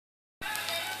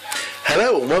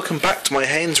Hello and welcome back to my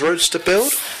Haynes Roadster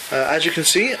build. As you can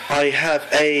see, I have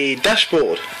a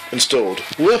dashboard installed.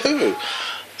 Woohoo!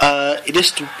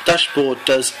 This dashboard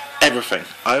does everything.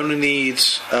 I only need,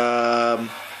 just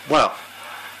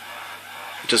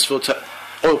filter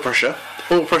oil pressure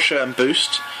and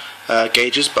boost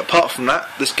gauges, but apart from that,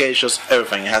 this gauge does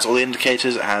everything. It has all the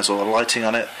indicators, it has all the lighting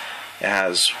on it, it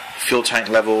has fuel tank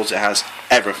levels, it has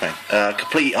everything.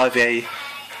 Completely IVA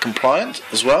compliant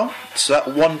as well, so that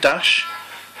one dash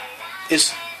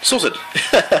is sorted.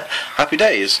 Happy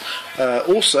days.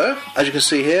 Also, as you can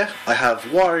see here, I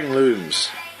have wiring looms.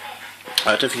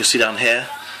 I don't know if you can see down here,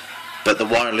 but the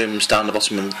wiring looms down the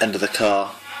bottom end of the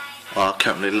car are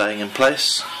currently laying in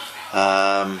place.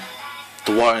 The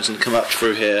wiring's going to come up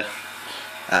through here,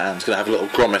 and it's going to have a little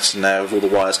grommet in there with all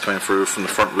the wires coming through from the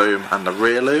front loom and the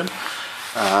rear loom.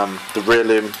 The rear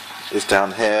loom is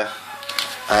down here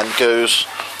and goes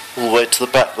all the way to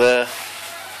the back there,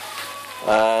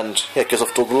 and yeah, it goes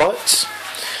off to all the lights.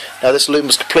 Now this loom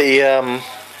is completely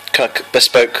kind of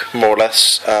bespoke, more or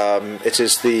less. It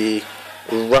is the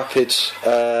rapid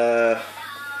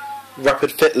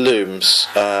fit looms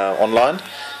online.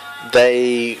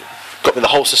 They got me the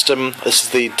whole system. This is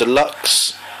the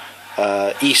deluxe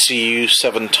ECU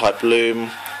 7 type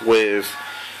loom with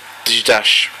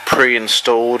DigiDash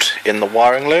pre-installed in the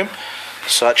wiring loom.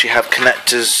 So I actually have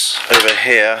connectors over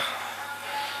here,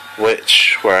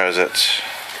 which, where is it?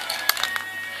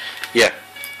 Yeah,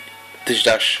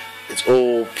 DigiDash, it's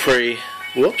all pre-wired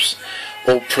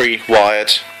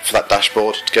for that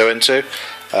dashboard to go into.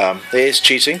 It is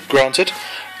cheating, granted,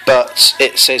 but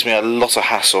it saves me a lot of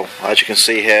hassle. As you can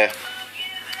see here,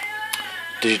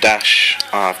 DigiDash,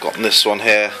 I've got this one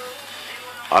here,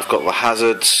 I've got the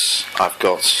hazards, I've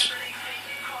got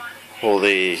all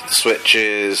the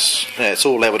switches, yeah, it's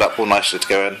all labelled up all nicely to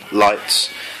go in,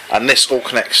 lights, and this all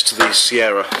connects to the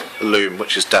Sierra loom,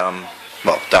 which is down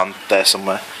there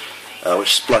somewhere,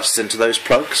 which splices into those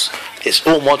plugs. It's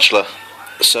all modular,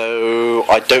 so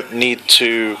I don't need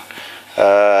to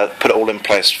put it all in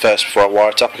place first before I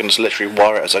wire it up. I can just literally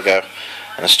wire it as I go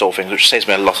and install things, which saves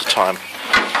me a lot of time.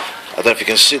 I don't know if you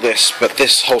can see this, but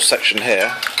this whole section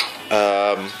here,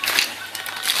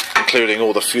 including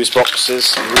all the fuse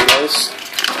boxes and relays.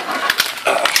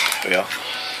 Here we are.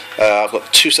 I've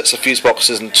got 2 sets of fuse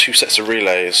boxes and 2 sets of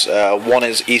relays. One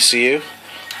is ECU,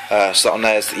 so that one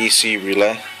there is the ECU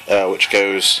relay, which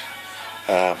goes,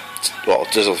 does all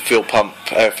the fuel pump,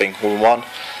 everything all in one.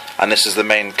 And this is the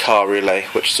main car relay,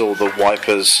 which is all the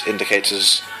wipers,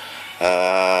 indicators,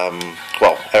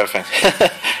 everything.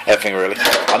 Everything really.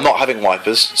 I'm not having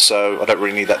wipers, so I don't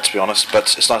really need that, to be honest,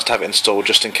 but it's nice to have it installed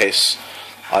just in case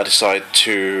I decide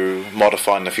to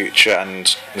modify in the future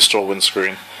and install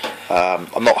windscreen.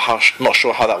 I'm not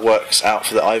sure how that works out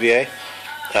for the IVA,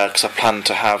 because I plan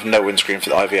to have no windscreen for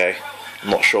the IVA. I'm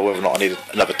not sure whether or not I need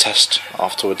another test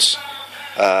afterwards.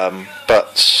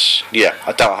 But yeah,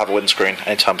 I doubt I'll have a windscreen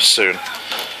anytime soon.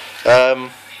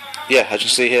 Yeah, as you can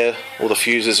see here, all the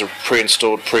fuses are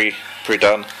pre-installed,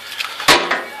 pre-done.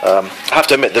 I have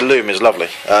to admit, the loom is lovely.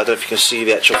 I don't know if you can see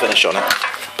the actual finish on it,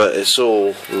 but it's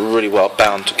all really well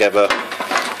bound together.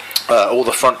 All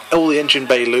the engine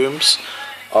bay looms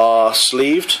are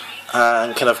sleeved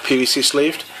and kind of PVC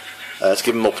sleeved to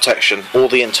give them more protection. All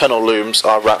the internal looms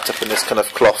are wrapped up in this kind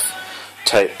of cloth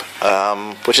tape,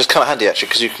 which is kind of handy actually,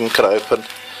 because you can cut it open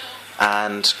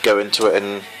and go into it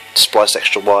and splice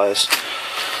extra wires.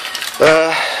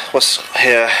 What's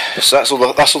here? So that's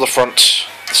all the front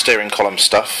steering column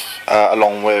stuff,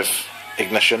 along with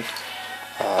ignition.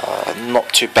 Not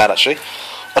too bad actually.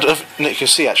 I don't know if you can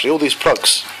see actually, all these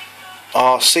plugs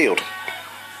are sealed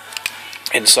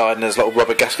inside, and there's little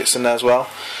rubber gaskets in there as well.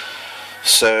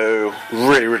 So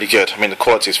really good. I mean, the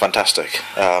quality is fantastic.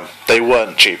 They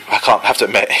weren't cheap. I have to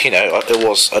admit, it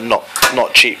was a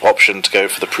not cheap option to go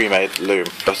for the pre-made loom,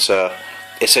 but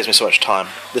it saves me so much time.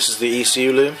 This is the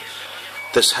ECU loom.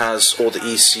 This has all the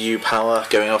ECU power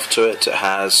going off to it. It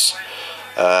has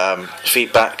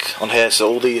feedback on here,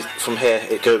 so from here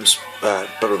it goes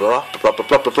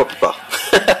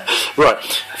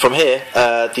right. From here,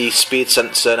 the speed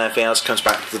sensor and everything else comes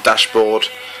back to the dashboard.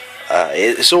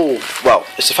 It's all,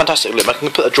 it's a fantastic loom. I can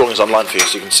put the drawings online for you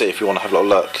so you can see if you want to have a little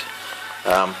look.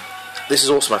 This is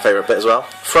also my favourite bit as well.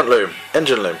 Front loom,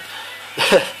 engine loom.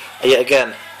 Yet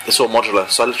again, it's all modular,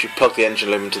 so I literally plug the engine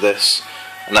loom into this,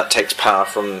 and that takes power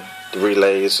from the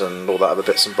relays and all that other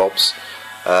bits and bobs.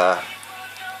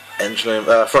 Engine loom,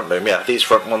 front loom, yeah, these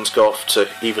front ones go off to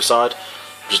either side,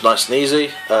 which is nice and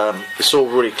easy. It's all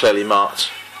really clearly marked,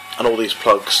 and all these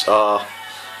plugs are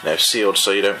sealed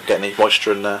so you don't get any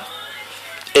moisture in there.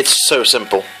 It's so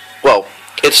simple. Well,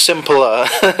 it's simpler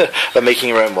than making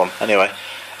your own one. Anyway,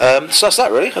 so that's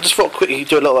that really. I just thought I'd quickly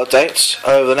do a little update.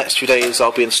 Over the next few days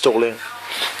I'll be installing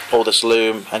all this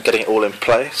loom and getting it all in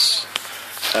place.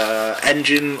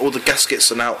 Engine, all the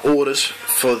gaskets are now ordered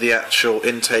for the actual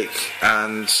intake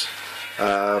and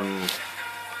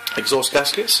exhaust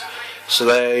gaskets, so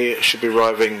they should be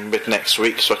arriving mid next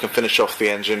week, so I can finish off the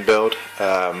engine build.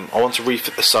 I want to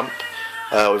refit the sump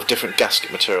with different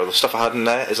gasket material. The stuff I had in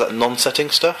there is that non-setting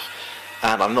stuff,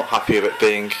 and I'm not happy with it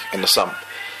being in the sump,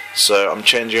 so I'm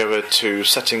changing over to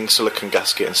setting silicone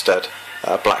gasket instead,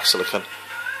 black silicone.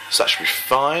 So that should be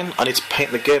fine. I need to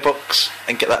paint the gearbox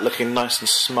and get that looking nice and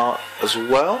smart as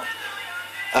well.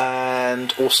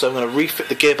 And also I'm going to refit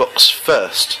the gearbox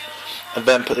first and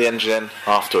then put the engine in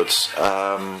afterwards.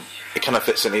 It kind of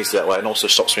fits in easily that way, and also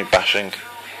stops me bashing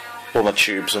all my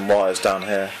tubes and wires down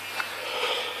here.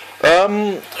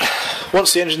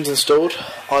 Once the engine's installed,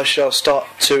 I shall start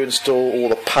to install all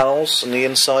the panels on the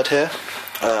inside here.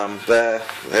 There,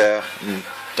 and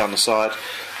down the side.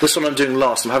 This one I'm doing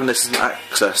last. I'm having this as an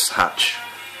access hatch,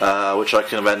 which I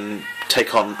can then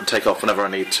take on and take off whenever I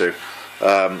need to.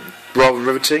 Rather than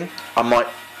riveting, I might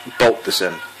bolt this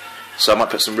in. So I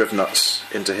might put some riv nuts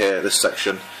into here, this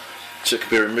section, so it can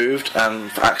be removed,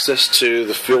 and for access to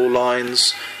the fuel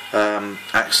lines,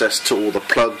 access to all the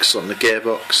plugs on the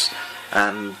gearbox,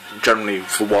 and generally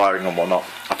for wiring and whatnot.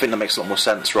 I think that makes a lot more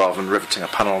sense rather than riveting a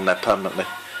panel on there permanently.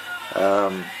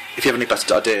 If you have any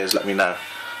better ideas, let me know.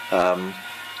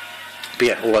 But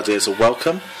yeah, all ideas are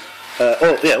welcome.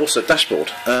 Also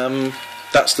dashboard.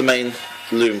 That's the main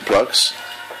loom plugs,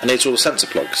 and it's all the sensor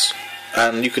plugs.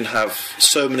 And you can have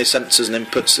so many sensors and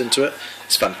inputs into it.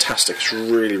 It's fantastic. It's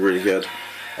really, really good.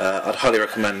 I'd highly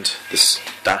recommend this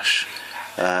dash.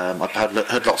 I've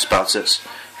heard lots about it,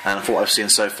 and from what I've seen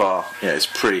so far, it's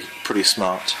pretty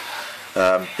smart.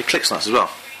 It clicks nice as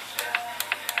well.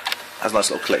 Has a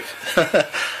nice little click.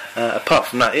 Apart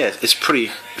from that, yeah, it's pretty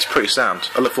sound.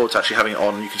 I look forward to actually having it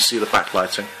on. You can see the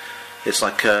backlighting. It's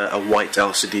like a white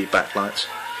LCD backlight.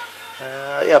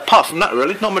 Yeah, apart from that,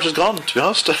 really, not much has gone, to be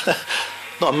honest.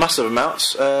 Not a massive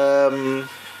amount.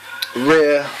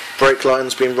 Rear brake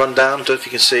line's been run down. Don't know if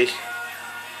you can see.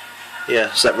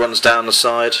 Yeah, so that runs down the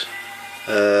side,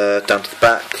 down to the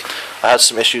back. I had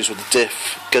some issues with the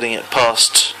diff, getting it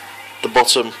past the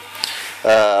bottom,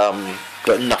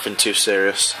 but nothing too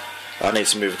serious. I need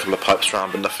to move a couple of pipes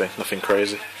around, but nothing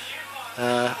crazy.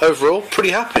 Overall, pretty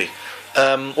happy.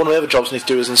 One of the other jobs I need to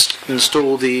do is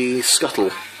install the scuttle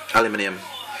aluminium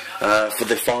for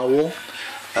the firewall,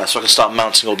 so I can start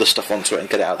mounting all this stuff onto it and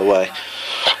get it out of the way.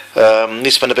 Need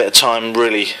to spend a bit of time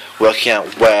really working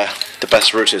out where the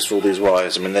best route is for all these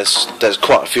wires. I mean, there's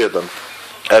quite a few of them.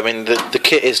 I mean, the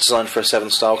kit is designed for a 7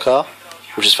 style car,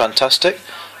 which is fantastic.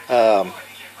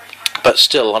 But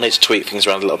still, I need to tweak things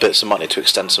around a little bit, so I might need to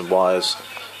extend some wires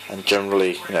and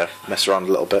generally, mess around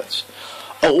a little bit.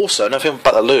 Oh, also, another thing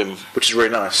about the loom, which is really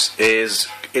nice, is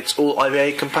it's all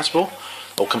IVA compatible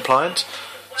or compliant.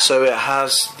 So it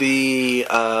has the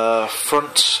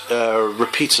front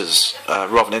repeaters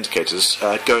rather than indicators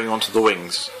going onto the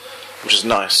wings, which is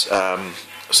nice.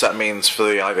 So that means for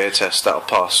the IVA test that'll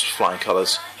pass flying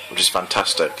colours, which is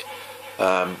fantastic.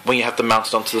 When you have them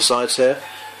mounted onto the sides here,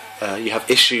 you have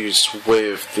issues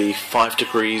with the 5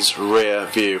 degrees rear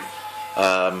view.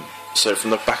 So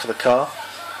from the back of the car,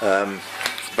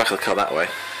 that way,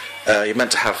 you're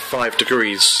meant to have 5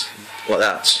 degrees like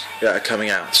that, coming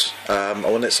out.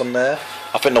 When it's on there,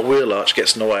 I think the wheel arch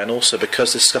gets in the way, and also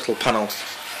because this scuttle panel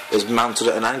is mounted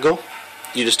at an angle,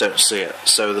 you just don't see it.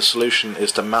 So the solution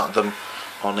is to mount them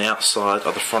on the outside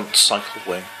of the front cycle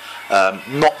wing.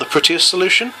 Not the prettiest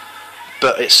solution,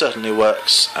 but it certainly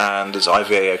works and is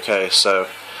IVA okay, so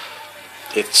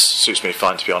it suits me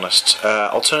fine, to be honest.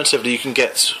 Alternatively, you can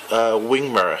get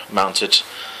wing mirror mounted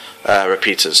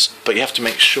repeaters, but you have to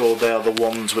make sure they are the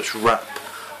ones which wrap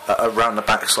around the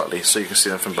back slightly so you can see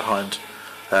them from behind.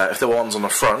 If they're ones on the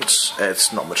front,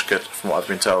 it's not much good from what I've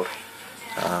been told.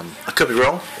 I could be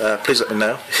wrong, please let me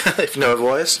know if you know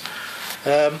otherwise.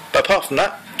 But apart from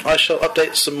that, I shall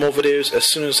update some more videos as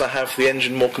soon as I have the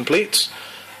engine more complete.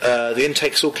 The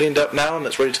intake's all cleaned up now and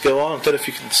it's ready to go on. I don't know if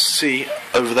you can see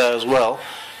over there as well,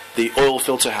 the oil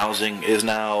filter housing is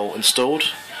now installed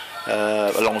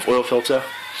along with oil filter,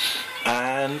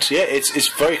 and yeah, it's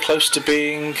very close to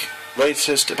being ready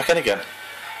to stick back in again,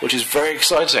 which is very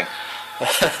exciting.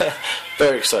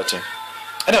 Very exciting.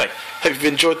 Anyway, hope you've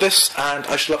enjoyed this, and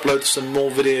I shall upload some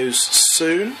more videos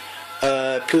soon.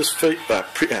 Please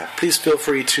feel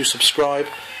free to subscribe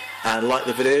and like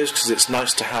the videos, because it's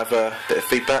nice to have a bit of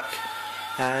feedback.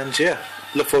 And yeah,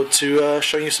 look forward to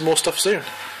showing you some more stuff soon.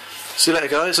 See you later,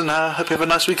 guys, and hope you have a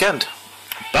nice weekend.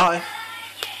 Bye.